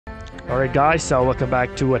Alright guys, so welcome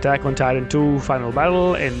back to Attack on Titan 2 Final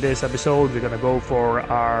Battle. In this episode we're gonna go for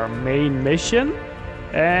our main mission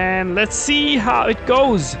and let's see how it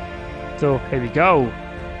goes. So here we go.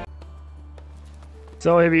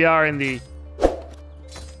 So here we are in the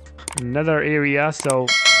another area. So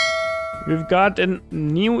we've got a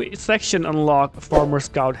new section unlocked, former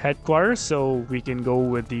scout headquarters, so we can go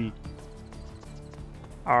with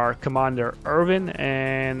our commander Erwin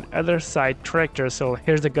and other side director. So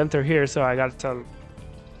here's the Gunther here, so I got a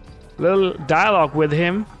little dialogue with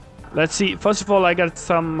him. Let's see. First of all, I got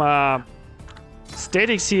some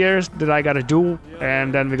statics here that I gotta do,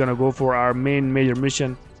 and then we're gonna go for our main major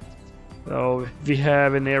mission. So we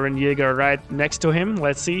have an Eren Jaeger right next to him.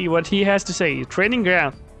 Let's see what he has to say. Training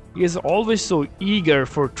ground. He is always so eager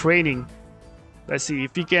for training. Let's see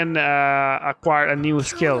if he can acquire a new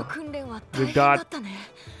skill. We got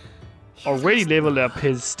already leveled up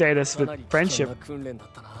his status with friendship.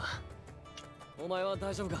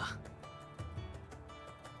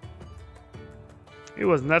 It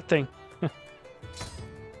was nothing.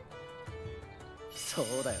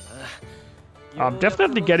 I'm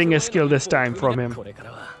definitely getting a skill this time from him.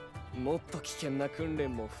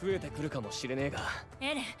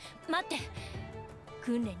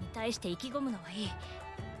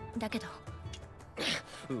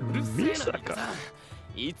 Mikasa.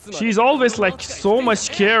 She's always like so much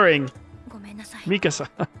caring. Mikasa.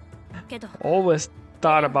 Always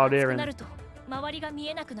thought about Eren.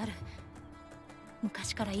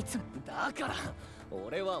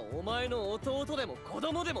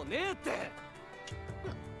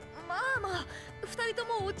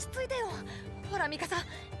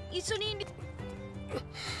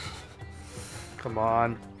 Come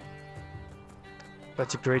on.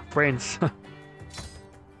 Such a great friends.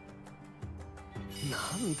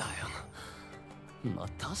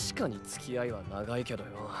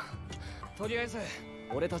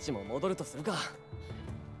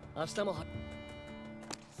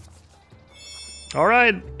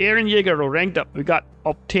 Alright, Eren Jaeger ranked up. We got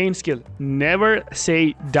obtain skill. Never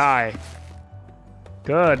say die.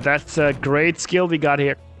 Good, that's a great skill we got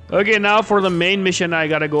here. Okay, now for the main mission, I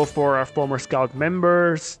gotta go for our former scout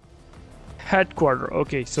members headquarters.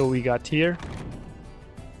 Okay, so we got here.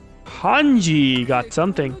 Hange got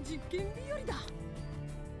something.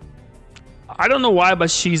 I don't know why,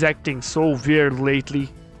 but she's acting so weird lately.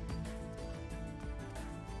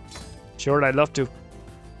 Sure, I'd love to.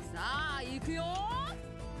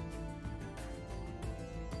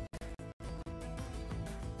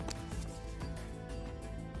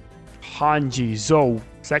 Hange Zo,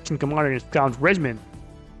 section commander in Scout Regiment.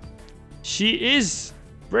 She is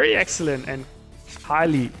very excellent and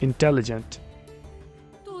highly intelligent.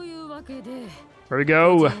 Here we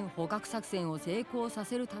go.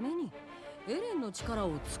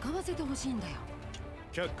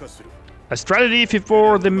 A strategy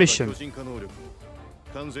before the mission.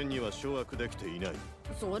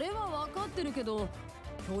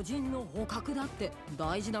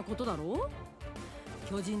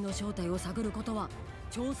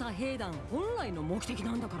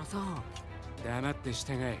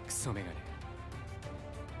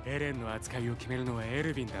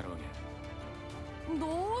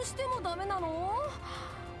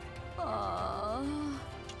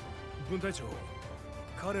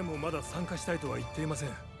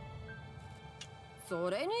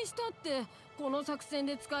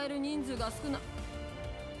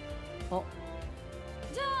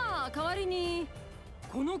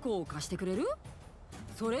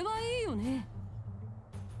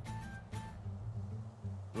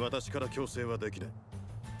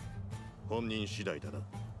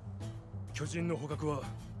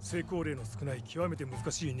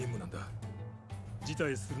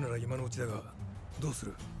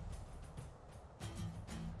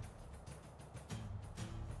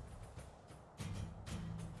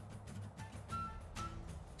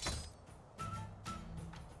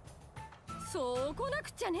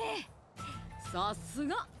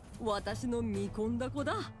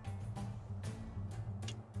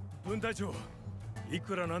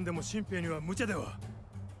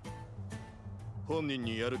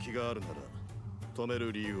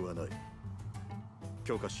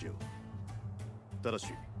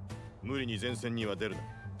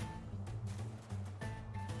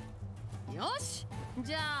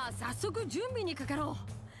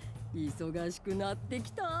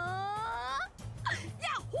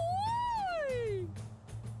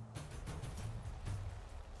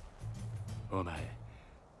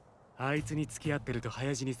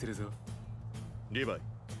 Levi,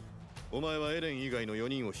 お前はエレン以外の4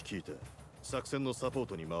人を率いて作戦のサポー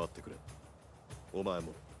トに回ってくれ。お前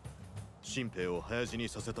も新兵を早死に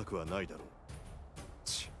させたくはないだろう。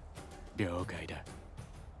了解だ。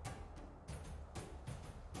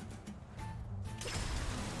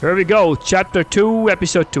 Here we go, Chapter 2,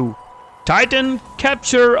 Episode 2. Titan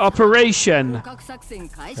Capture Operation.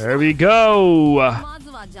 Here we go. まず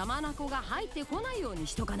は邪魔な子が入ってこないように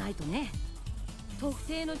しとかないとね。特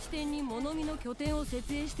定の地点に物見の拠点を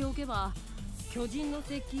設営しておけば、巨人の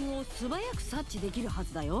接近を素早く察知できるは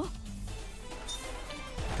ずだよ。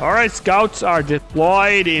 Alright, scouts are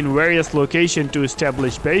deployed in various locations to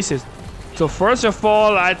establish bases. So first of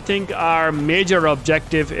all, I think our major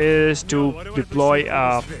objective is to deploy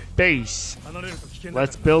a base.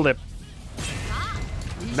 Let's build it.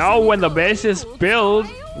 Now when the base is built,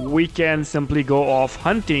 we can simply go off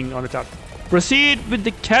hunting on the top. Proceed with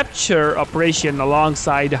the capture operation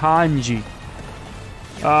alongside Hange.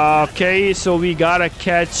 Okay, so we gotta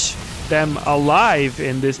catch them alive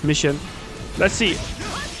in this mission. Let's see.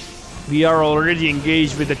 We are already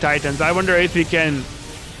engaged with the Titans. I wonder if we can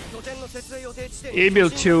able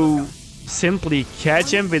to simply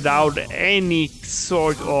catch him without any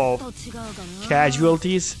sort of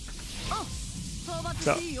casualties.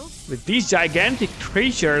 So with these gigantic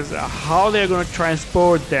creatures, how they're going to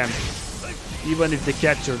transport them even if they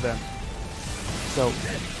capture them. So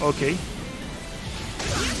okay,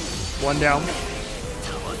 one down.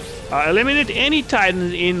 Eliminate any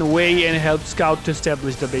Titans in the way and help scout to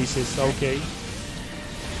establish the bases. Okay.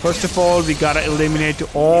 First of all, we gotta eliminate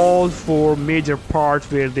all 4 major parts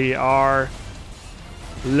where they are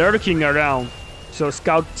lurking around. So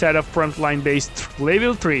scout set up frontline base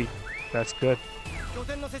level 3. That's good.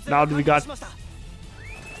 Now we got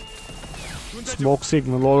smoke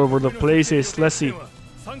signal all over the places. Let's see.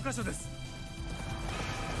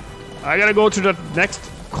 I gotta go to the next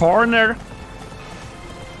corner.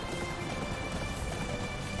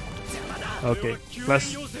 Okay,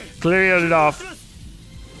 let's clear it off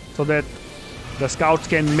so that the scouts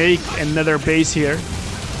can make another base here.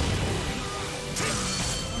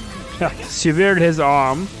 Severed his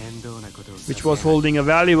arm, which was holding a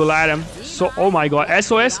valuable item. So, oh my god,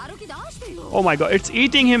 SOS? Oh my god, it's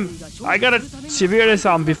eating him. I gotta sever his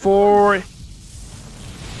arm before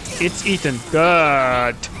it's eaten.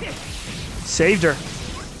 Good. Saved her.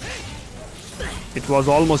 It was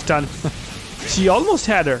almost done. She almost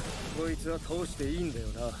had her.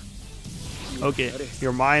 Okay,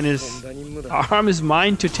 your arm is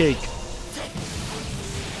mine to take.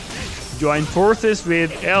 Join forces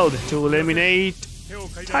with Eld to eliminate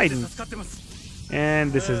Titans.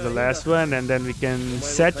 And this is the last one, and then we can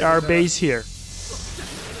set our base here.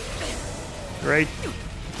 Great.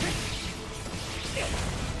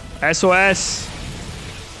 SOS.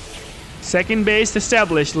 Second base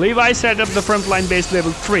established. Levi set up the frontline base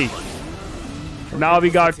level 3. Now we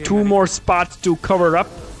got 2 more spots to cover up.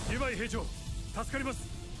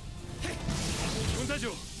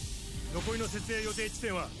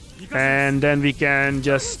 And then we can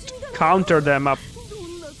just counter them up.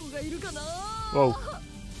 Whoa.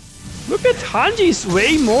 Look at Hanji's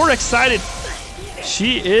way more excited.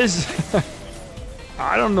 She is...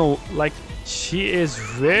 I don't know, like, she is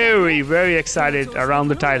very, very excited around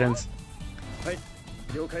the Titans.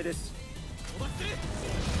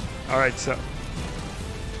 Alright, so...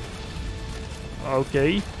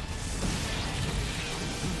 Okay.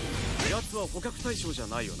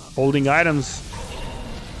 Holding items.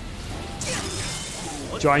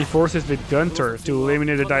 Join forces with Gunter to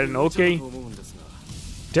eliminate the Titan. Okay.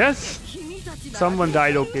 Death? Someone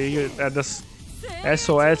died, okay, at the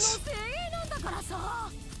SOS.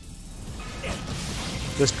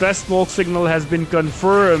 The stress smoke signal has been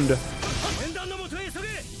confirmed.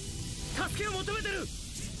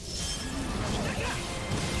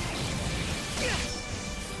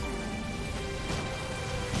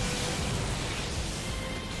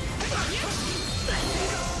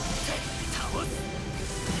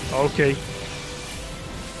 Okay.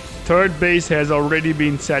 Third base has already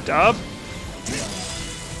been set up.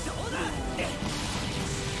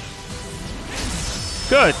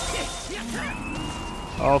 Good.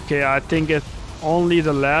 Okay, I think it's only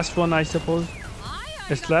the last one, I suppose,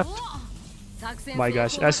 is left. My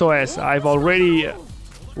gosh, SOS. I've already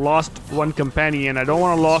lost one companion. I don't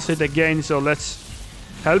want to lose it again, so let's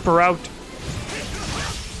help her out.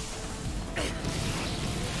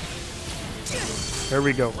 Here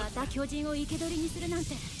we go.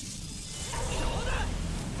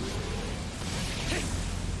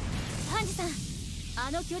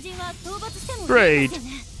 Great.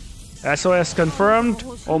 SOS confirmed.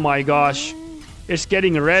 Oh my gosh. It's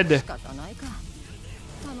getting red.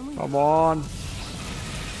 Come on.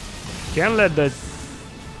 Can't let the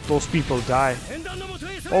those people die.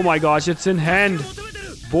 Oh my gosh, it's in hand.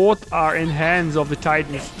 Both are in hands of the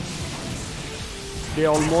Titans. They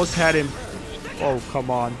almost had him. Oh, come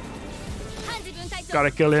on.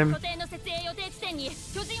 Gotta kill him.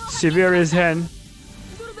 Sever his hand.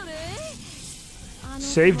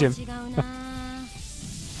 Saved him.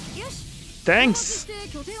 Thanks,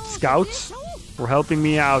 scouts, for helping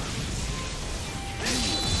me out.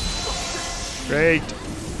 Great.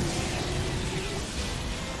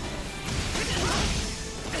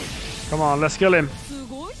 Come on, let's kill him.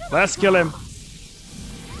 Let's kill him.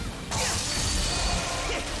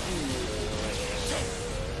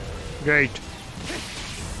 Great.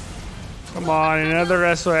 Come on,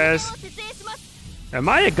 another SOS. Am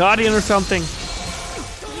I a guardian or something?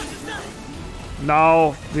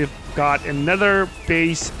 Now we've got another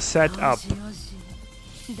base set up.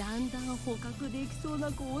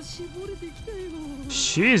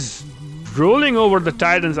 She's ruling over the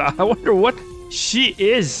Titans. I wonder what she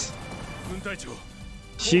is.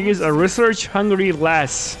 She is a research-hungry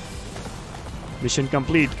lass. Mission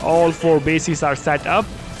complete. All 4 bases are set up.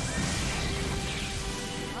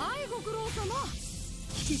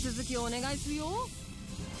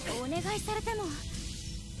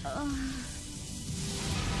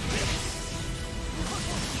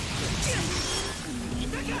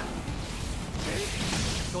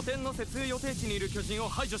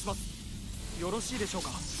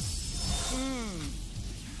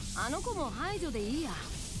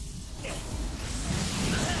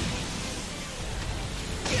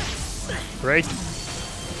 Great.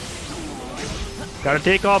 Gotta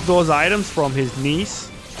take off those items from his knees.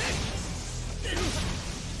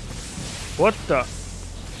 What the?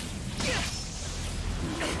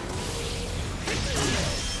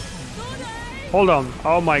 Hold on.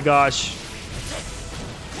 Oh my gosh.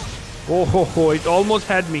 Oh ho ho, it almost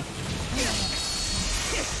had me.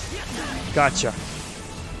 Gotcha.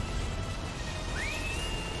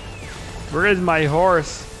 Where is my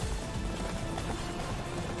horse?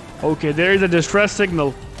 Okay, there is a distress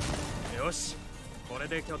signal.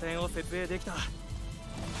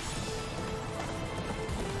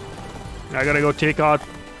 I gotta go take out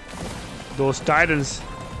those Titans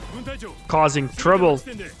causing trouble.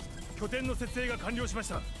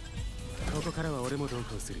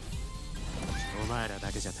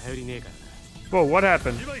 Whoa, what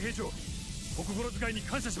happened?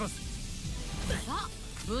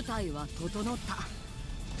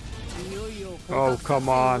 Oh, come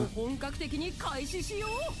on.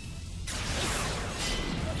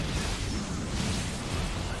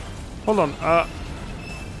 Hold on,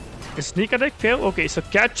 a sneak attack fail? Okay, so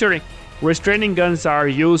capturing. Restraining guns are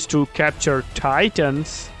used to capture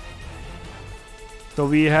Titans. So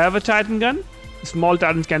we have a Titan gun. Small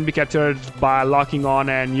Titans can be captured by locking on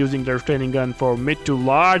and using the restraining gun. For mid to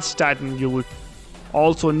large Titan, you will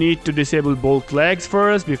also need to disable both legs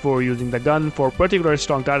first before using the gun. For particularly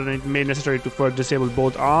strong Titan, it may be necessary to first disable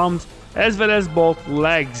both arms as well as both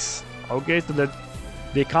legs. Okay, so that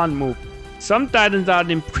they can't move. Some Titans are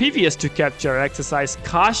impervious to capture. Exercise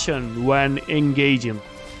caution when engaging,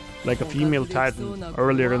 like a female Titan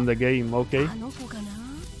earlier in the game. Okay.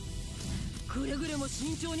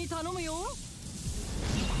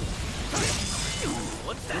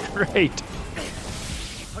 Great.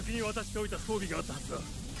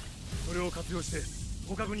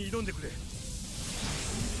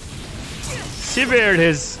 Severed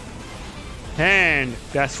his hand.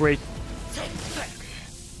 That's right.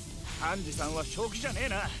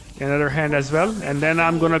 Another hand as well. And then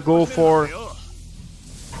I'm gonna go for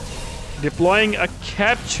deploying a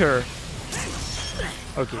capture.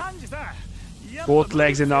 Okay. Both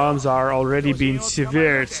legs and arms are already being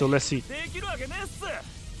severed, so let's see.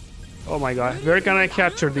 Oh my god, where can I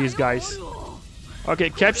capture these guys? Okay,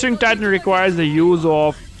 capturing Titan requires the use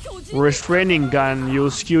of restraining gun.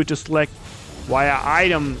 Use Q to select via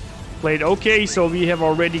item plate. Okay, so we have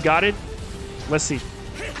already got it. Let's see.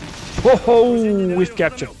 Whoa, we've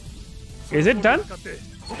captured. Is it done?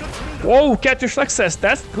 Whoa, capture success.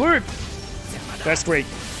 That's good. That's great.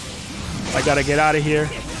 I gotta get out of here.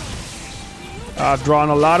 I've drawn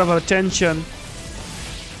a lot of attention.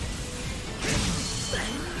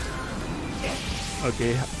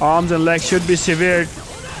 Okay, arms and legs should be severed.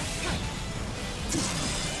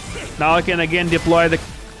 Now I can again deploy the...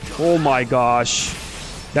 Oh my gosh.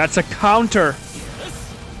 That's a counter.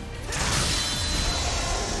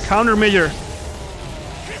 Countermeasure.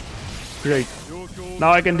 Great.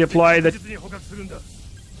 Now I can deploy the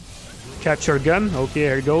capture gun. Okay,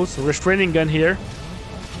 here it goes. Restraining gun here.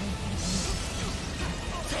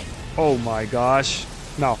 Oh my gosh.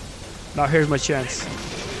 Now here's my chance.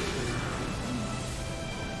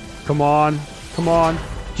 Come on. Come on.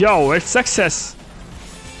 Yo, it's success.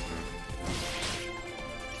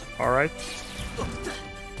 Alright.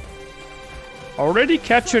 Already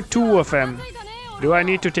captured 2 of them. Do I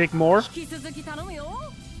need to take more?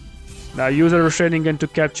 Now use a restraining gun to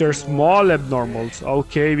capture small abnormals.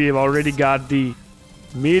 Okay, we've already got the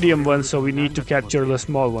medium one, so we need to capture the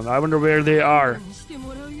small one. I wonder where they are.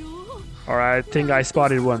 Alright, I think I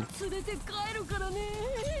spotted one.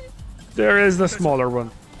 There is the smaller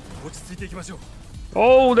one.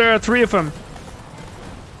 Oh, there are 3 of them.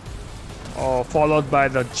 Oh, followed by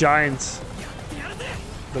the giants.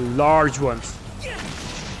 The large ones.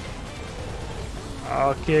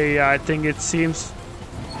 Okay, I think it seems...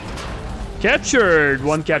 Captured!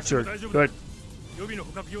 1 captured. Good.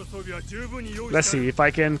 Let's see if I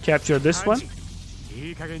can capture this one.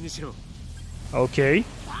 Okay.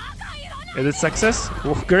 Is it success?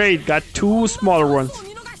 Oh, great, got 2 smaller ones.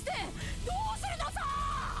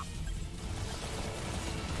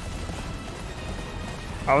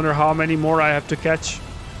 I wonder how many more I have to catch.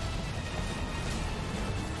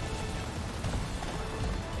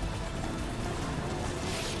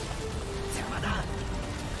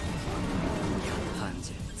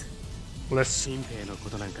 Let's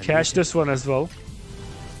catch this one as well.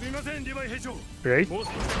 Great.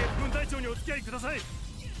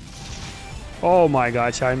 Oh my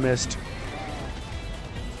gosh, I missed.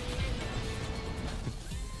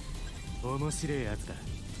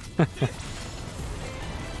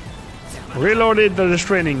 Reloaded the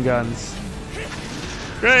restraining guns.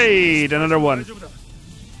 Great, another one.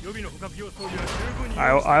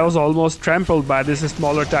 I was almost trampled by this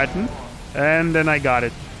smaller titan, and then I got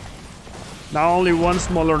it. Now only 1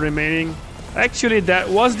 smaller remaining. Actually, that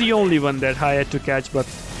was the only one that I had to catch, but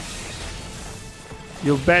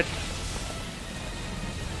you bet.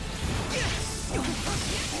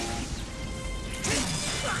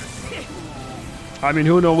 I mean,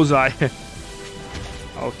 who knows?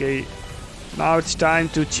 Okay, now it's time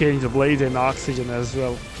to change the blade and oxygen as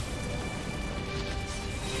well.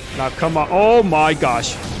 Now come on. Oh my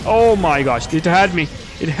gosh. Oh my gosh. It had me.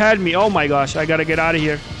 It had me. Oh my gosh. I gotta get out of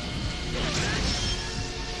here.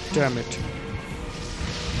 Damn it.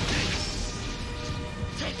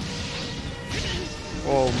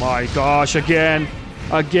 Oh my gosh. Again.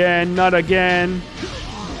 Again. Not again.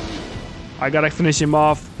 I gotta finish him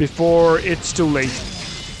off before it's too late.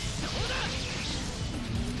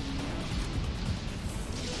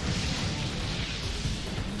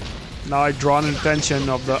 Now I drawn attention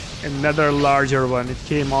of another larger one. It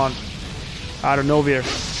came on out of nowhere.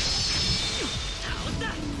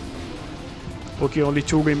 Okay, only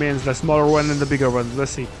 2 remains, the smaller one and the bigger one.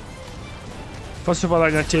 Let's see. First of all,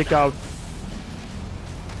 I'm gonna take out...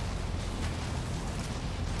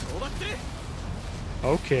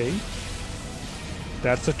 Okay.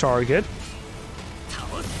 That's a target.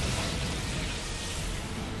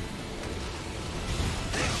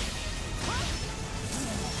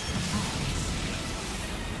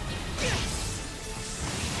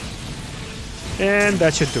 And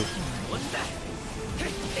that should do.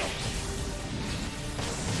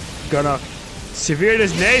 Gonna severe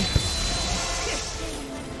his nape.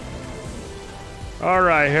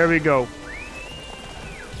 Alright, here we go.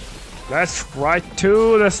 Let's right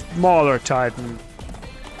to the smaller titan.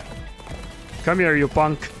 Come here, you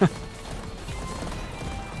punk.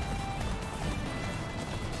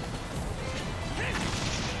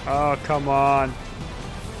 Oh, come on.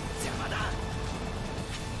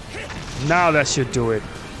 Now that should do it.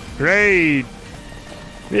 Great.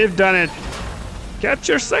 We've done it.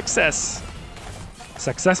 Capture success.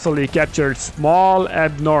 Successfully captured small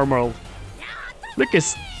abnormal. Look,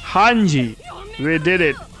 it's Hange. We did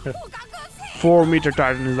it. 4-meter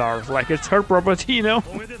titan is ours. Like it's her property, you know?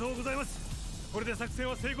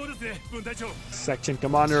 Section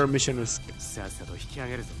commander mission is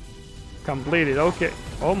completed. Okay.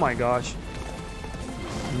 Oh my gosh.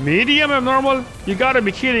 Medium abnormal? You gotta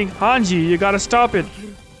be kidding. Hange, you gotta stop it.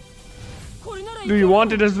 Do you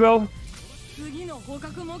want it as well?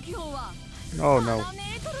 Oh no.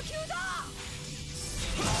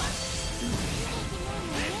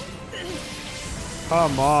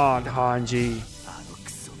 Come on, Hange.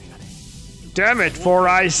 Damn it, 4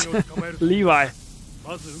 eyes. Levi.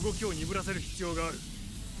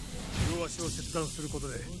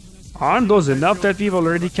 Aren't those enough that we've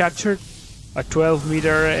already captured? A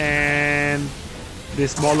 12-meter and the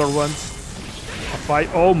smaller ones. A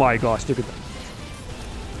 5. Oh my gosh, look at that.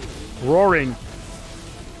 Roaring.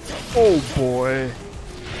 Oh boy.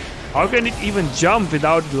 How can it even jump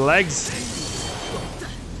without legs?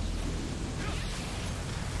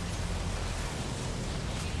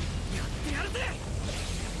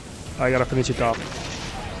 I gotta finish it off.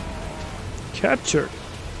 Captured.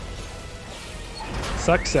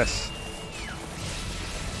 Success.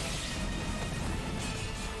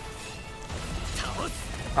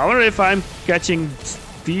 I wonder if I'm catching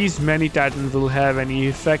these many titans will have any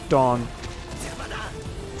effect on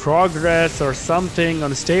progress or something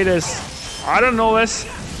on status. I don't know this,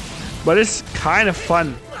 but it's kind of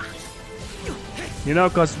fun. You know,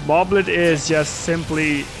 because Moblet is just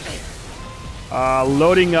simply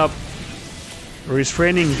loading up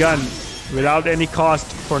restraining gun without any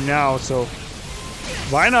cost for now, so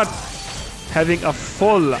why not having a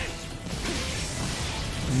full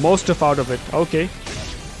most of out of it? Okay.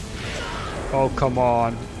 Oh, come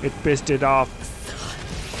on. It pissed it off.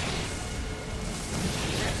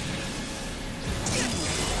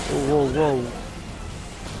 Whoa, whoa.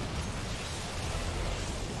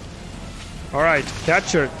 Alright,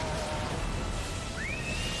 captured.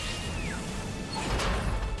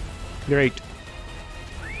 Great.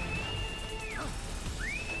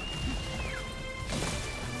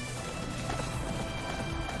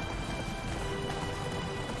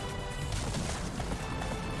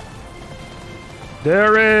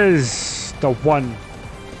 There is the one.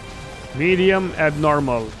 Medium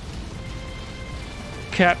abnormal.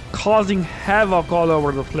 Causing havoc all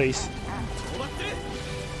over the place.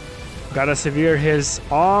 Gotta sever his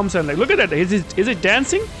arms and like, look at that. Is it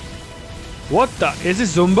dancing? What the? Is it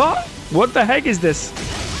Zumba? What the heck is this?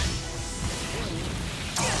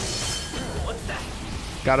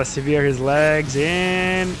 Gotta sever his legs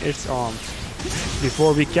and its arms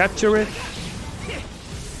before we capture it.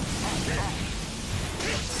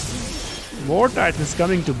 More titans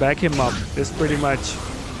coming to back him up. It's pretty much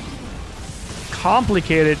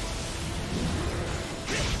complicated.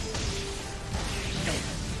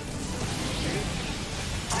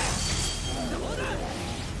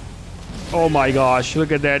 Oh my gosh,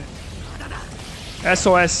 look at that.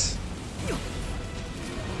 SOS.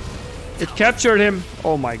 It captured him.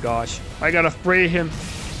 Oh my gosh. I gotta spray him.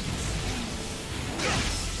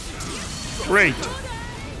 Great.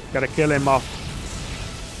 Gotta kill him off.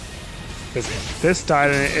 This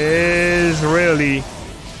titan is really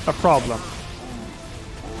a problem.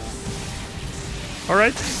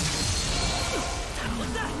 Alright.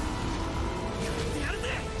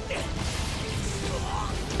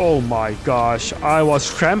 Oh my gosh, I was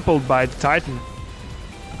trampled by the titan.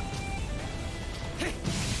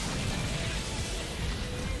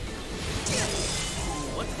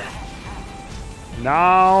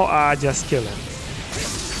 Now I just kill him.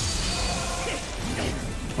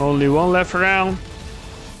 Only one left round.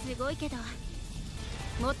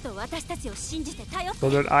 So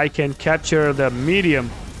that I can capture the medium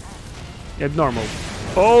abnormal.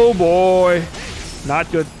 Oh boy.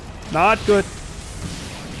 Not good. Not good.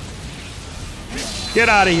 Get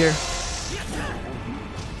out of here.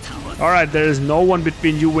 Alright, there is no one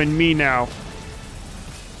between you and me now.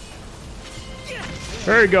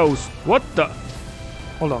 There he goes. What the?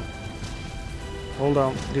 Hold on. Hold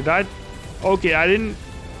on. Did I? Okay, I didn't.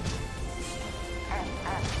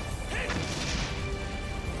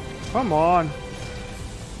 Come on.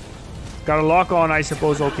 Got a lock on, I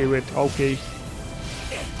suppose. Okay, wait. Okay.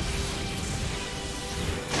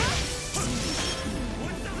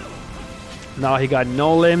 Now he got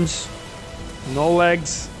no limbs, no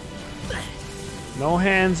legs, no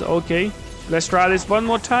hands. Okay. Let's try this one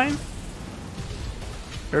more time.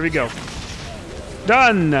 Here we go.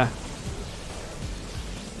 Done.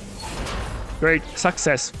 Great.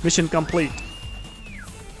 Success. Mission complete.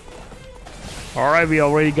 Alright, we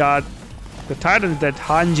already got the titans that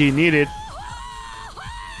Hanji needed.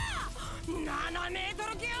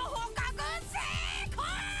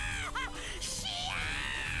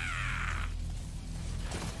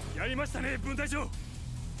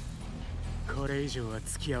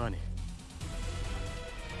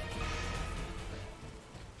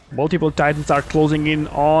 Multiple titans are closing in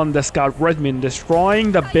on the scout regiment,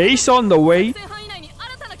 destroying the base on the way.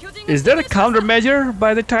 Is that a countermeasure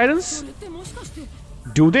by the titans?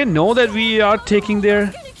 Do they know that we are taking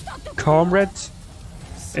their comrades?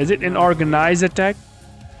 Is it an organized attack?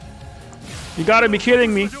 You gotta be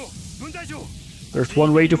kidding me. There's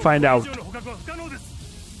one way to find out.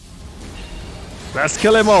 Let's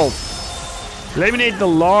kill them all. Eliminate the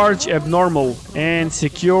large abnormal and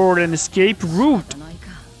secure an escape route.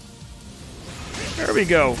 There we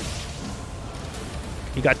go.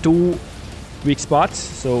 You got 2 weak spots,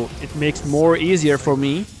 so it makes more easier for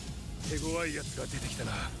me.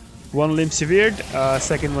 One limb severed,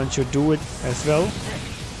 second one should do it as well.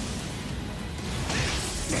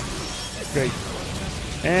 Great.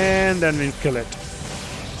 And then we kill it.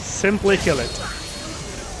 Simply kill it.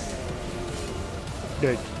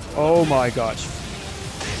 Dude. Oh my gosh.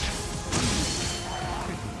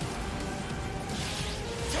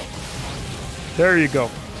 There you go.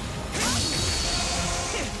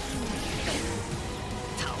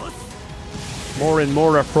 More and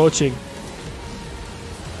more approaching.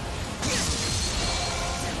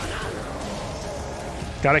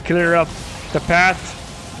 Gotta clear up the path.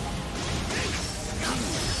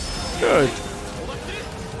 Good.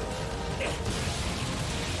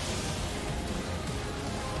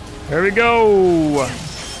 Here we go.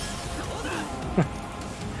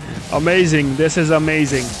 Amazing. This is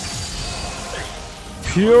amazing.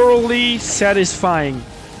 Purely satisfying.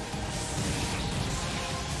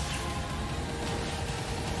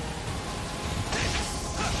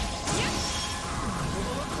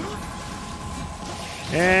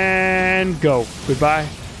 And go. Goodbye.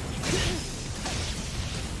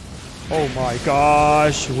 Oh my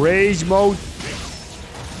gosh. Rage mode.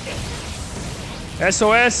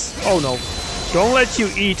 SOS. Oh no. Don't let you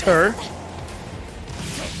eat her.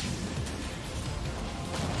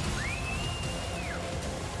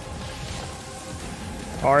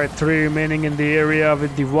 Alright, 3 remaining in the area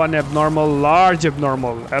with the 1 abnormal, large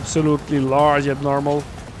abnormal. Absolutely large abnormal.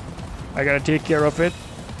 I gotta take care of it.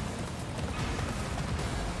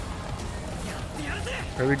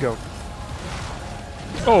 There we go.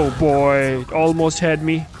 Oh boy, almost had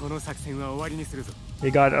me.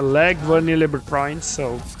 He got a leg vulnerable points,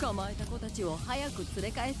 so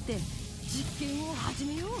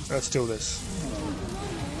let's do this.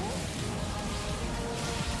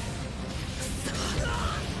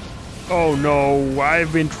 Oh no,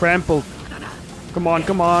 I've been trampled. Come on,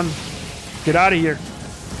 come on. Get out of here.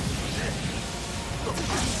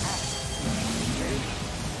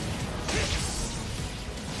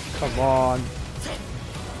 Come on.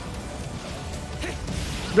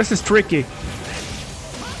 This is tricky.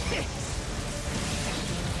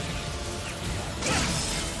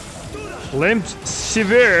 Limbs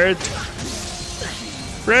severed.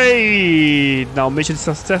 Great! Now mission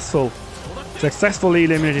successful. Successfully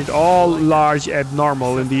eliminated all large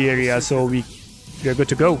abnormal in the area, so we're good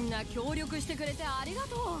to go.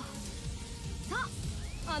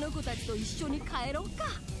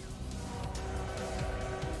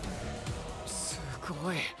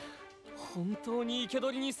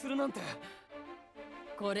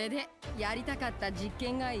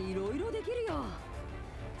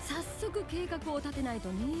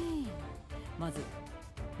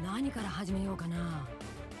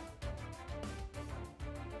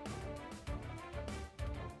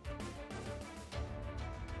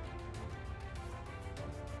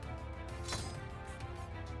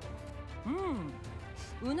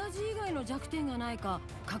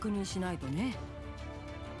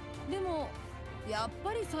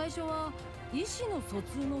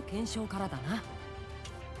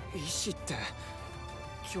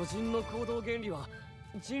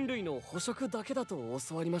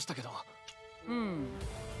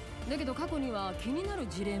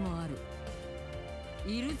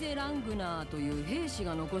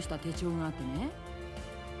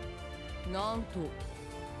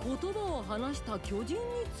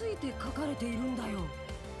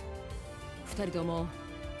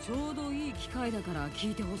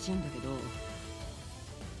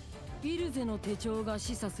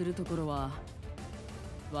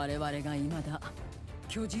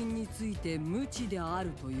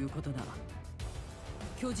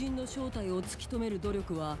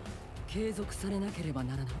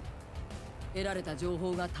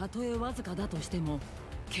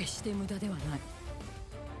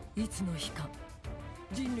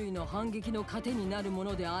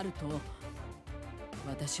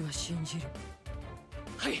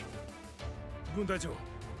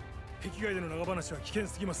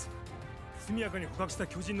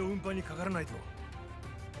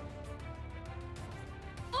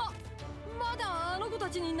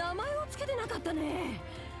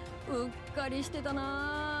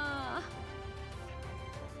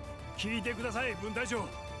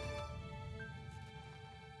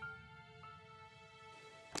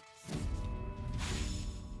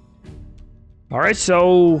 Alright,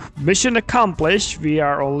 so mission accomplished. We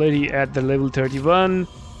are already at the level 31.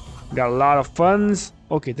 Got a lot of funds.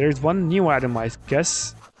 Okay, there's one new item, I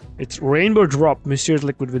guess. It's Rainbow Drop, mysterious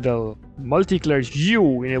liquid with a multicolored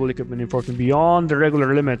hue. Enable equipment enforcement beyond the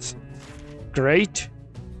regular limits. Great.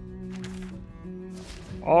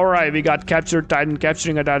 Alright, we got captured Titan.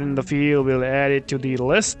 Capturing a Titan in the field. We'll add it to the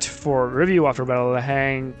list for review after battle.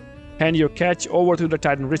 Hand your catch over to the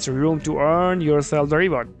Titan Research room to earn yourself the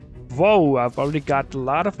reward. Whoa, I've already got a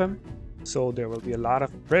lot of them. So there will be a lot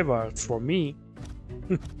of rewards for me.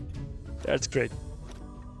 That's great.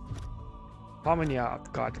 How many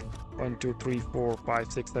I've got? 1, 2, 3, 4,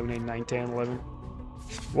 5, 6, 7, 8, 9, 10, 11.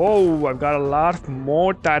 Whoa, I've got a lot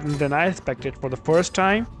more Titans than I expected for the first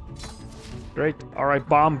time. Great. Alright,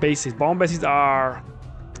 bomb bases. Bomb bases are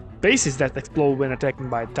bases that explode when attacked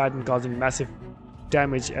by a Titan, causing massive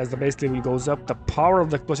damage as the base level goes up. The power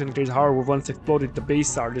of the explosion increases, however, once exploded, the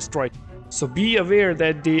bases are destroyed. So be aware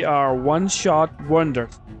that they are one-shot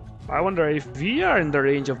wonders. I wonder if we are in the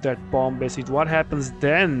range of that bomb bases, what happens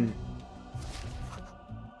then?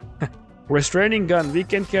 Restraining gun, we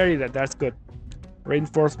can carry that, that's good.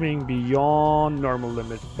 Reinforcing beyond normal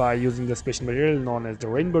limits by using the special material known as the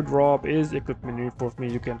rainbow drop is equipment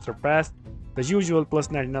reinforcement. You can surpass the usual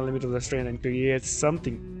plus 99 limit of the strain and create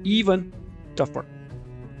something even tougher.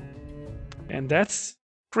 And that's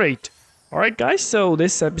great. Alright guys, so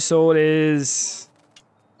this episode is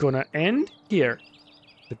gonna end here.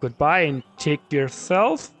 So goodbye and take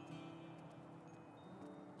yourself